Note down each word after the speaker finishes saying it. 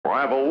Well,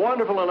 I have a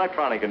wonderful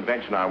electronic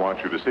invention I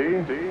want you to see.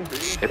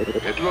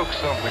 It looks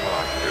something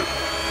like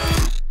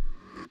this.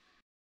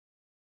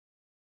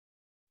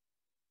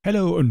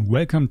 Hello and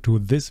welcome to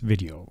this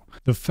video,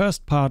 the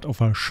first part of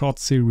a short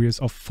series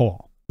of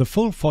 4. The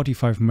full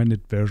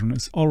 45-minute version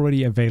is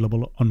already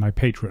available on my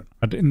Patreon,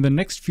 but in the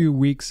next few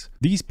weeks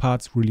these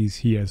parts release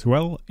here as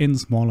well in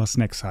smaller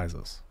snack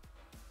sizes.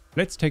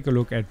 Let's take a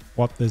look at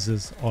what this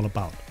is all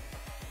about.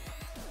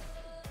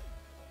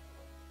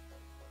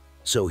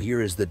 So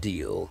here is the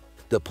deal.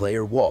 The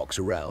player walks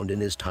around in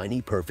his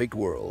tiny perfect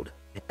world,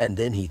 and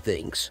then he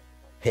thinks,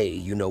 hey,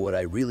 you know what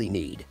I really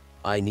need?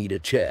 I need a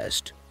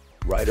chest,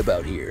 right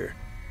about here.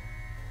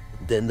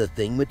 Then the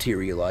thing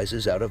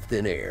materializes out of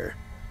thin air.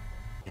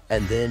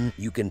 And then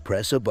you can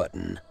press a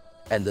button,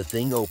 and the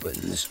thing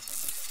opens.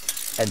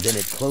 And then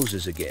it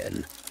closes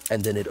again,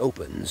 and then it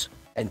opens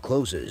and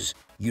closes,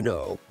 you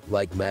know,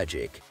 like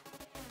magic.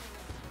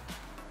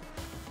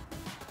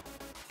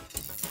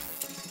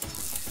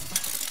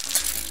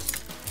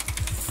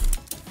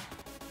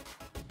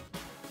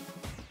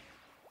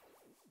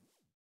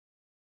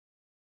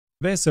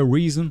 There's a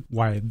reason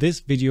why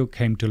this video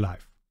came to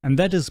life, and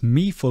that is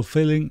me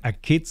fulfilling a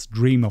kid's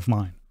dream of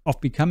mine,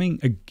 of becoming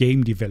a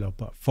game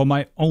developer for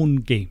my own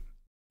game.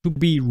 To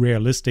be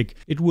realistic,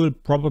 it will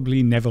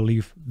probably never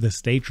leave the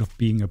stage of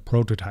being a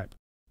prototype,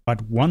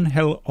 but one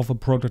hell of a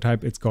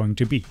prototype it's going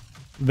to be.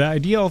 The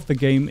idea of the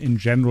game in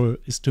general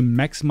is to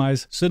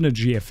maximize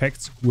synergy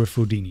effects with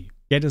Houdini,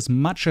 get as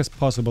much as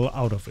possible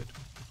out of it.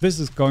 This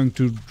is going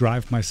to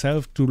drive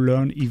myself to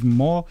learn even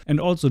more and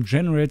also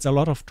generates a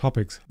lot of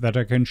topics that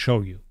I can show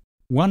you.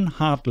 One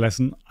hard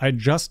lesson I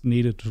just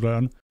needed to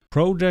learn: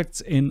 projects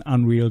in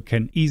Unreal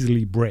can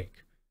easily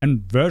break,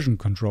 and version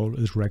control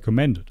is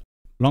recommended.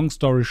 Long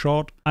story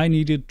short, I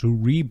needed to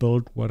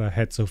rebuild what I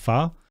had so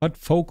far, but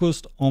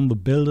focused on the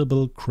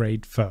buildable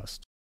crate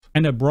first.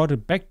 And I brought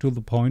it back to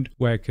the point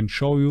where I can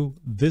show you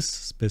this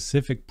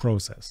specific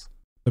process.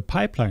 The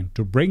pipeline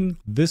to bring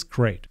this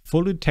crate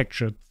fully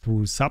textured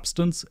through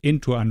Substance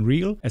into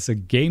Unreal as a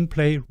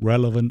gameplay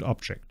relevant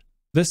object.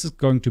 This is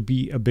going to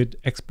be a bit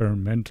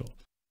experimental.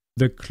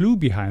 The clue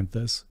behind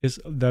this is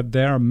that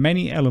there are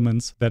many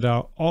elements that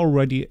are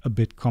already a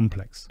bit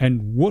complex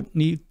and would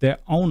need their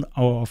own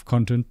hour of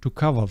content to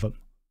cover them.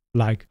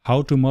 Like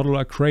how to model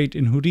a crate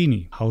in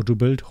Houdini, how to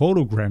build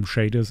hologram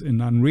shaders in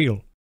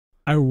Unreal.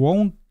 I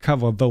won't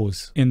cover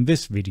those in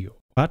this video,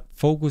 but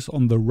focus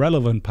on the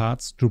relevant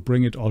parts to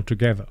bring it all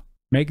together.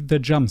 Make the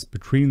jumps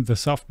between the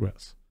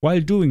softwares.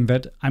 While doing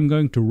that, I'm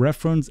going to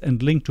reference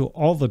and link to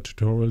all the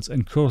tutorials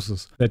and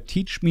courses that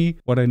teach me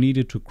what I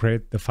needed to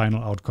create the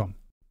final outcome.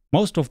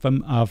 Most of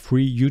them are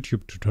free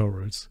YouTube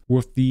tutorials,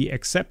 with the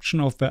exception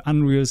of the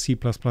Unreal C++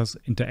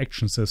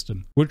 interaction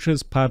system, which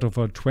is part of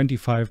a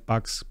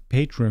 $25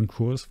 Patreon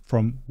course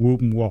from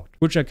Udim,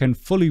 which I can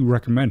fully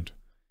recommend,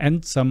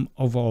 and some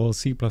overall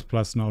C++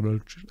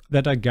 knowledge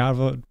that I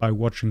gathered by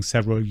watching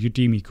several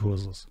Udemy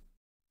courses.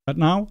 But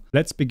now,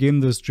 let's begin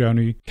this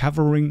journey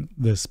covering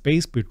the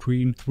space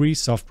between 3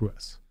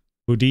 softwares: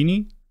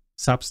 Houdini,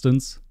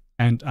 Substance,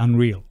 and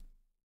Unreal.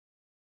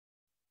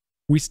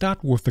 We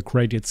start with the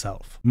crate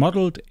itself,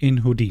 modeled in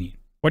Houdini.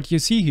 What you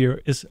see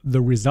here is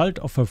the result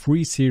of a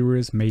free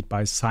series made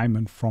by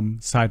Simon from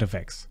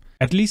SideFX,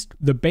 at least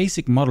the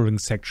basic modeling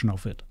section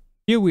of it.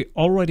 Here we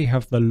already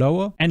have the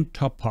lower and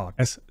top part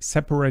as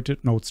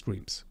separated node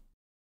streams.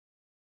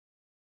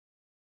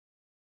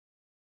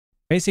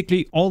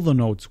 Basically all the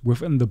nodes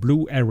within the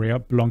blue area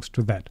belongs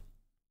to that.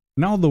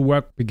 Now the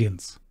work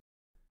begins.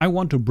 I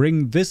want to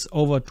bring this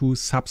over to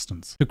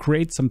Substance to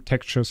create some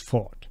textures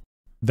for it.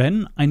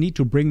 Then I need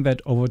to bring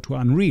that over to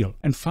Unreal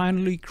and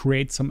finally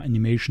create some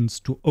animations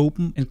to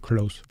open and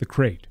close the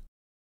crate.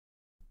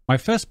 My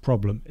first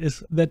problem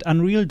is that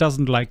Unreal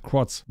doesn't like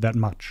quads that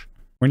much.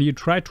 When you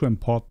try to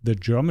import the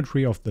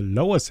geometry of the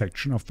lower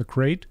section of the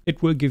crate,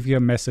 it will give you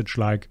a message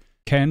like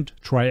 "can't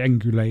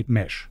triangulate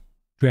mesh."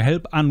 To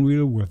help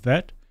Unreal with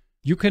that,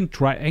 you can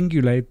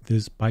triangulate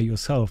this by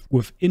yourself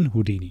within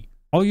Houdini.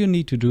 All you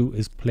need to do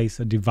is place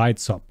a divide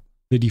sub.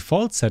 The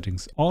default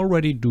settings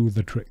already do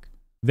the trick.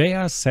 They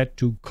are set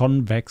to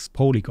convex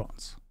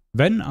polygons.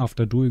 Then,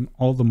 after doing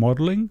all the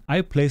modeling,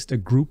 I placed a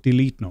group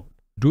delete node.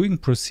 Doing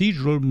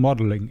procedural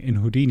modeling in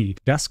Houdini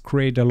does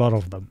create a lot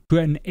of them to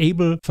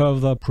enable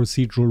further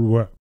procedural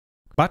work.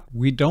 But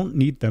we don't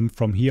need them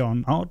from here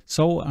on out,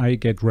 so I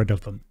get rid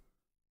of them.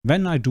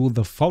 Then I do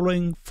the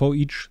following for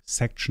each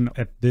section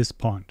at this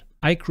point.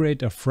 I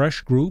create a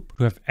fresh group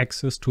to have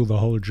access to the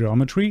whole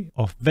geometry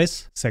of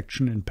this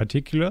section in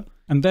particular,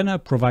 and then I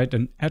provide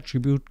an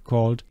attribute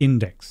called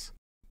index.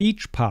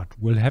 Each part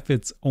will have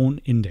its own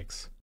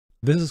index.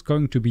 This is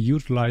going to be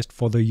utilized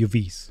for the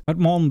UVs, but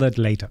more on that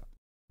later.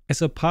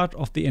 As a part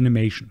of the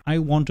animation, I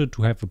wanted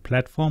to have a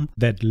platform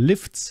that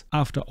lifts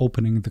after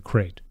opening the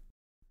crate.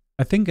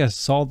 I think I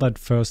saw that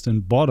first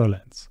in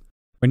Borderlands.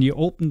 When you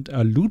opened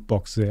a loot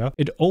box there,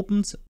 it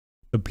opens,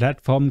 the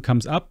platform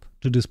comes up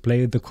to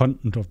display the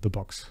content of the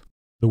box.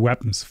 The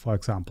weapons, for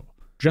example.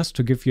 Just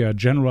to give you a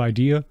general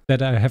idea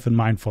that I have in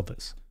mind for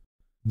this.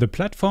 The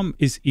platform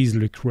is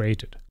easily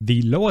created.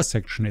 The lower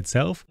section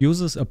itself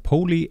uses a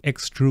poly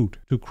extrude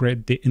to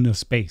create the inner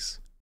space.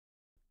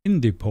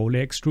 In the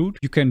poly extrude,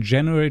 you can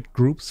generate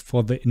groups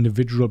for the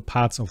individual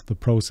parts of the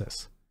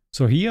process.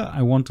 So here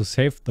I want to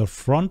save the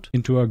front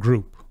into a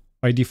group.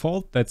 By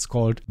default, that's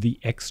called the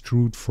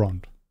extrude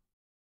front.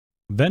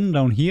 Then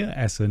down here,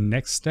 as a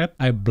next step,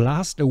 I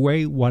blast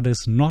away what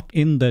is not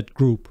in that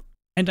group,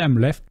 and I'm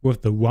left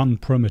with the one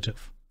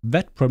primitive.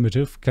 That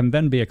primitive can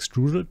then be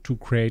extruded to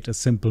create a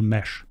simple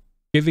mesh,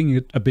 giving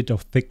it a bit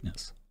of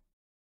thickness.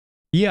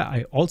 Here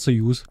I also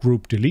use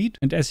group delete,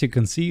 and as you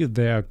can see,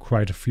 there are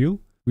quite a few.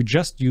 We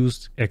just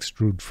used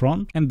extrude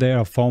front, and there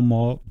are 4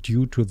 more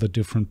due to the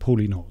different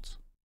poly nodes.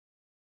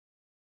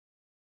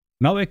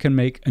 Now I can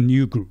make a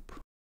new group,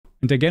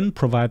 and again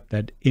provide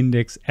that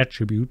index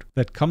attribute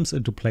that comes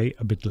into play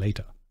a bit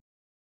later.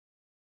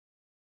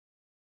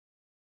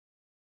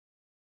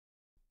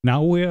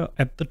 Now we're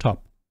at the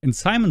top. In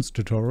Simon's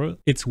tutorial,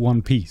 it's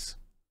one piece.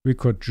 We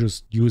could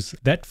just use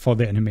that for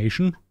the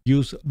animation,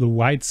 use the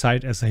right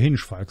side as a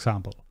hinge, for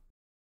example.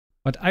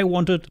 But I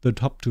wanted the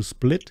top to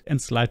split and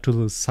slide to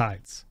the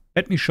sides.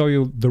 Let me show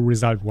you the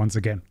result once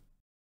again.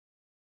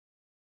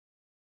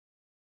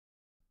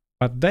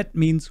 But that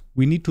means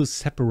we need to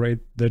separate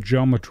the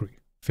geometry.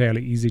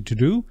 Fairly easy to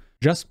do,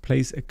 just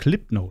place a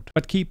clip node,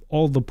 but keep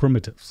all the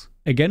primitives.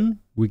 Again,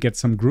 we get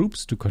some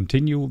groups to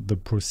continue the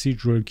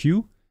procedural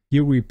queue.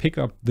 Here we pick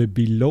up the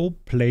below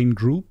plane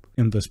group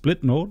in the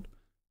split node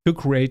to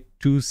create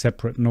 2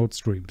 separate node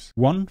streams,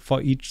 one for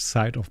each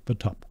side of the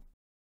top.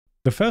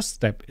 The first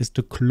step is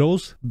to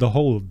close the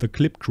hole the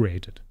clip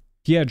created.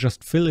 Here I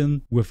just fill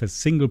in with a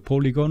single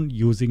polygon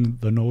using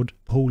the node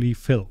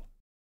polyfill.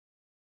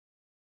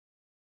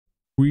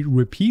 We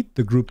repeat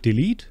the group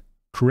delete,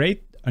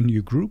 create a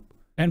new group,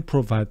 and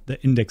provide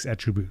the index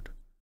attribute.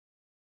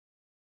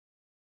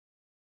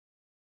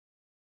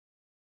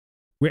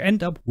 We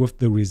end up with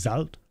the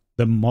result,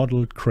 the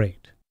modeled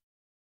crate.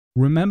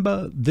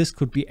 Remember, this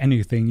could be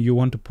anything you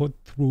want to put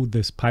through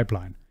this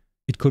pipeline.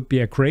 It could be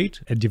a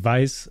crate, a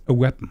device, a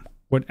weapon,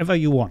 whatever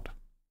you want.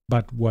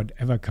 But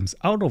whatever comes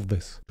out of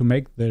this, to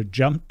make the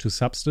jump to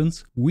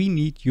substance, we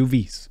need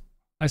UVs.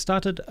 I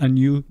started a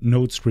new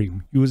node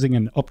stream using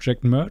an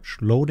object merge,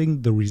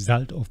 loading the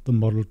result of the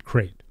modeled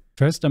crate.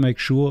 First I make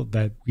sure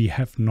that we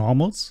have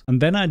normals,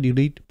 and then I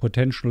delete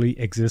potentially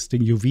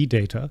existing UV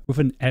data with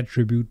an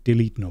attribute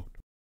delete node.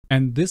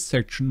 And this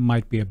section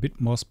might be a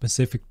bit more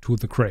specific to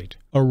the crate,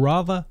 or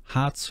rather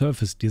hard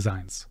surface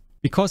designs.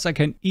 Because I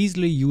can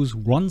easily use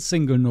one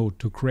single node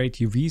to create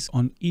UVs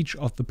on each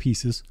of the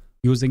pieces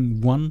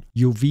using one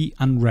UV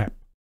unwrap.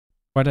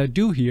 What I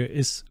do here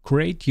is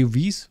create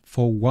UVs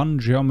for one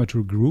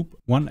geometry group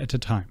one at a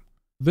time.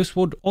 This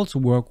would also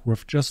work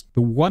with just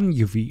the one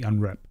UV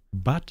unwrap,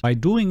 but by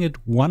doing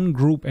it one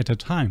group at a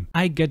time,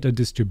 I get a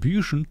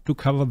distribution to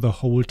cover the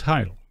whole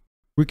tile.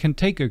 We can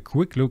take a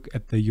quick look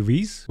at the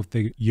UVs with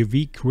the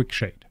UV quick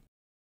shade.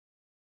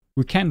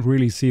 We can't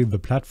really see the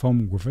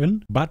platform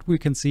within, but we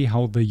can see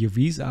how the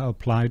UVs are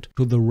applied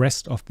to the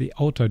rest of the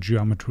outer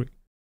geometry.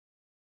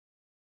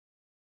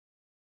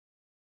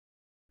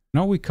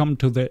 Now we come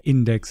to the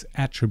index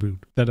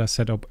attribute that I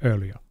set up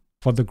earlier.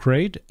 For the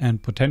crate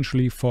and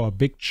potentially for a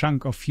big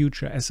chunk of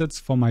future assets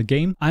for my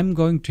game, I'm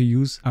going to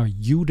use a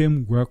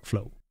Udim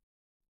workflow.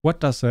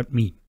 What does that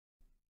mean?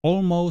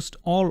 Almost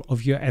all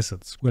of your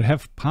assets will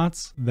have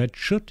parts that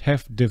should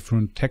have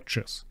different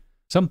textures.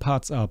 Some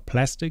parts are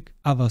plastic,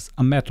 others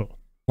are metal.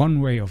 One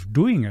way of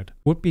doing it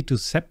would be to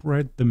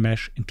separate the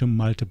mesh into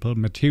multiple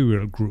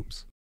material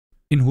groups.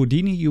 In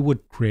Houdini you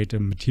would create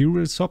a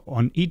material swap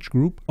on each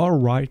group or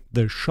write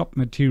the shop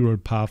material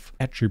path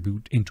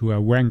attribute into a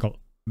wrangle.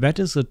 That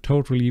is a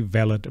totally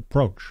valid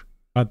approach.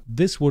 But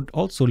this would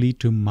also lead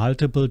to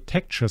multiple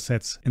texture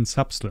sets in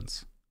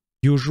Substance.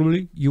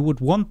 Usually you would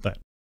want that.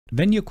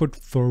 Then you could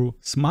throw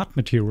smart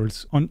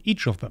materials on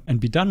each of them and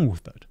be done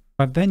with it.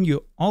 But then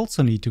you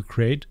also need to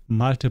create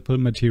multiple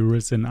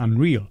materials in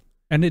Unreal,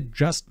 and it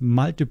just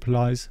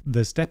multiplies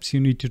the steps you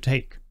need to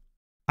take.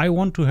 I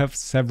want to have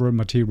several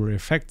material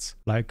effects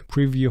like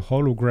preview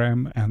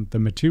hologram and the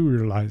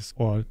materialize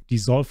or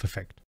dissolve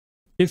effect.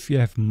 If you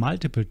have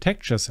multiple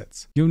texture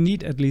sets, you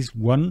need at least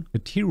one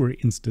material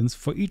instance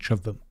for each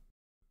of them.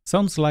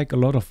 Sounds like a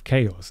lot of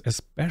chaos,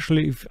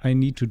 especially if I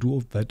need to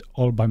do that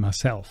all by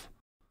myself.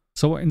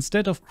 So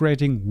instead of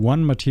creating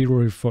one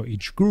material for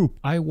each group,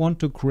 I want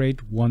to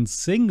create one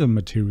single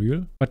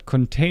material but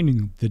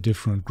containing the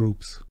different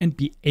groups and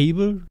be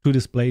able to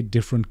display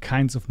different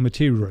kinds of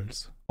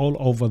materials all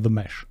over the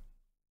mesh.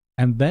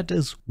 And that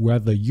is where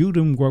the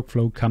Udim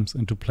workflow comes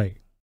into play.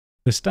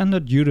 The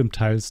standard Udim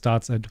tile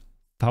starts at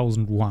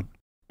 1001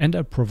 and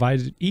I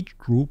provided each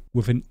group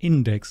with an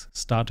index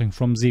starting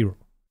from 0.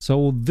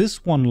 So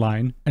this one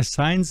line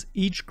assigns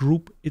each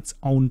group its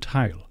own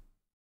tile.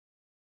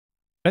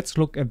 Let's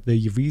look at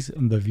the UVs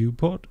in the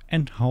viewport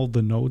and how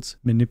the nodes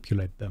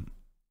manipulate them.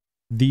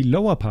 The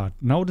lower part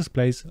now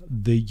displays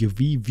the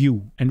UV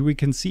view, and we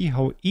can see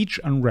how each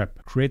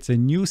unwrap creates a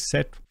new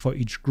set for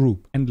each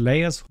group and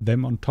layers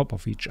them on top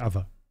of each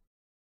other.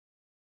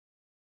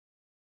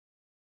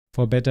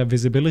 For better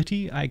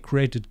visibility, I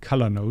created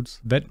color nodes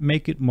that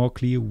make it more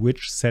clear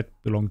which set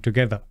belong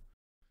together.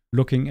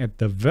 Looking at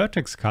the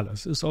vertex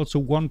colors is also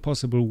one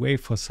possible way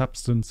for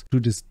Substance to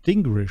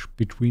distinguish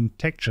between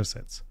texture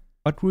sets,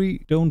 but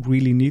we don't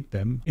really need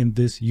them in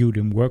this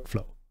Udim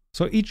workflow.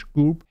 So each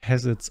group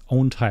has its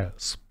own tile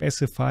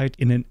specified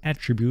in an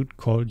attribute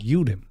called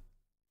Udim.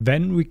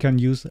 Then we can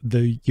use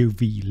the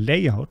UV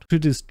layout to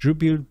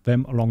distribute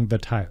them along the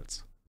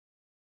tiles.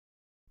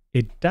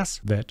 It does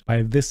that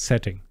by this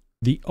setting,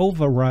 the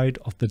override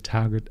of the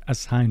target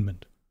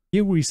assignment.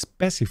 Here we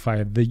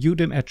specify the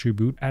Udim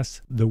attribute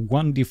as the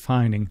one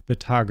defining the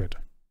target.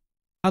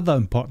 Other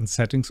important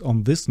settings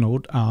on this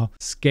node are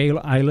scale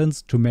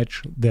islands to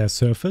match their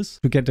surface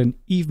to get an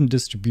even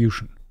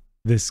distribution.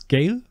 The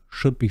scale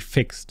should be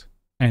fixed,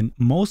 and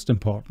most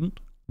important,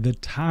 the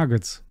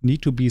targets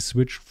need to be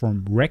switched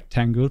from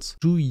rectangles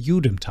to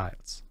Udim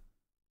tiles.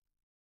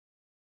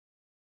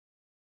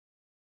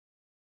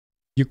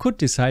 You could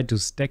decide to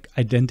stack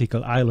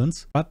identical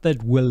islands, but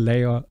that will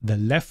layer the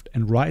left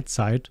and right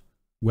side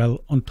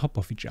well on top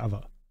of each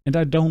other, and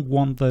I don't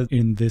want that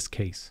in this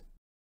case.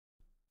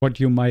 What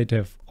you might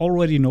have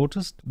already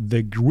noticed,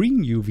 the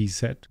green UV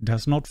set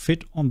does not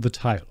fit on the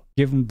tile,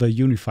 given the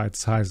unified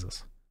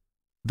sizes.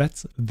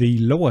 That's the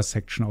lower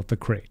section of the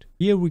crate.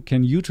 Here we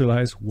can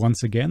utilize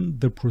once again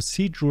the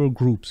procedural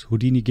groups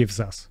Houdini gives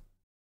us.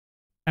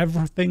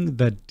 Everything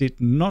that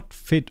did not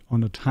fit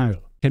on a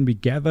tile can be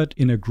gathered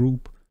in a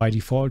group by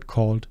default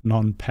called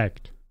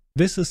non-packed.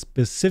 This is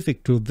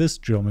specific to this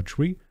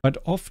geometry, but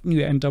often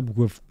you end up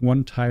with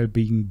one tile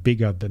being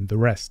bigger than the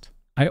rest.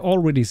 I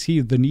already see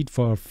the need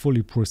for a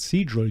fully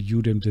procedural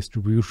Udim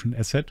distribution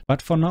asset,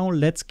 but for now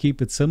let's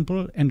keep it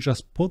simple and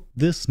just put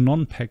this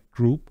non-packed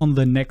group on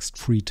the next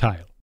free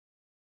tile.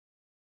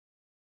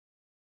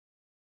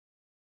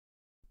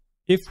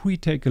 If we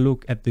take a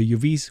look at the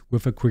UVs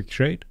with a quick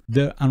shade,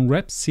 the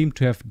unwraps seem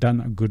to have done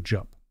a good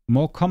job.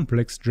 More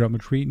complex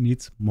geometry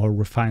needs more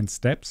refined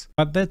steps,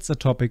 but that's a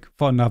topic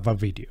for another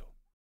video.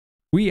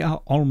 We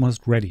are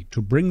almost ready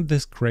to bring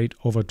this crate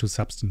over to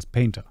Substance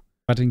Painter,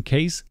 but in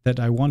case that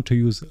I want to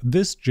use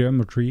this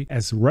geometry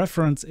as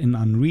reference in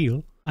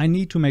Unreal, I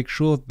need to make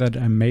sure that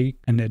I make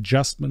an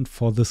adjustment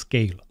for the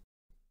scale.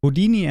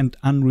 Houdini and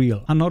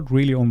Unreal are not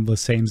really on the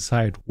same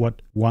side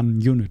what one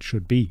unit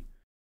should be.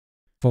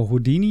 For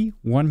Houdini,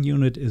 1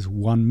 unit is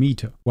 1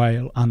 meter,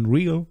 while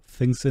Unreal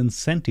thinks in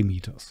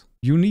centimeters.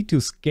 You need to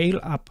scale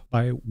up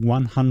by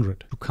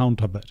 100 to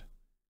counter that.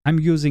 I'm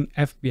using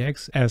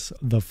FBX as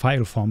the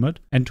file format,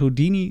 and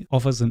Houdini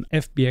offers an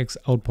FBX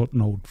output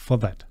node for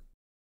that.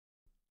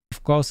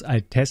 Of course, I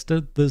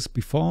tested this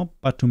before,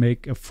 but to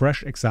make a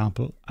fresh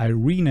example, I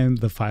renamed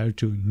the file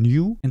to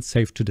new and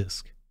save to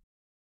disk.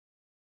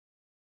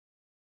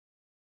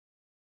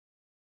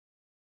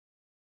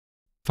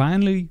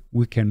 Finally,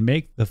 we can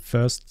make the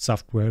first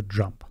software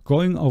jump,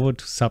 going over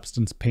to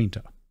Substance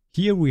Painter.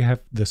 Here we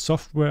have the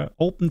software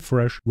open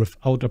fresh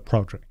without a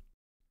project.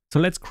 So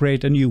let's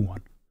create a new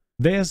one.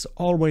 There's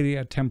already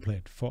a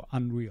template for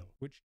Unreal,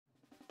 which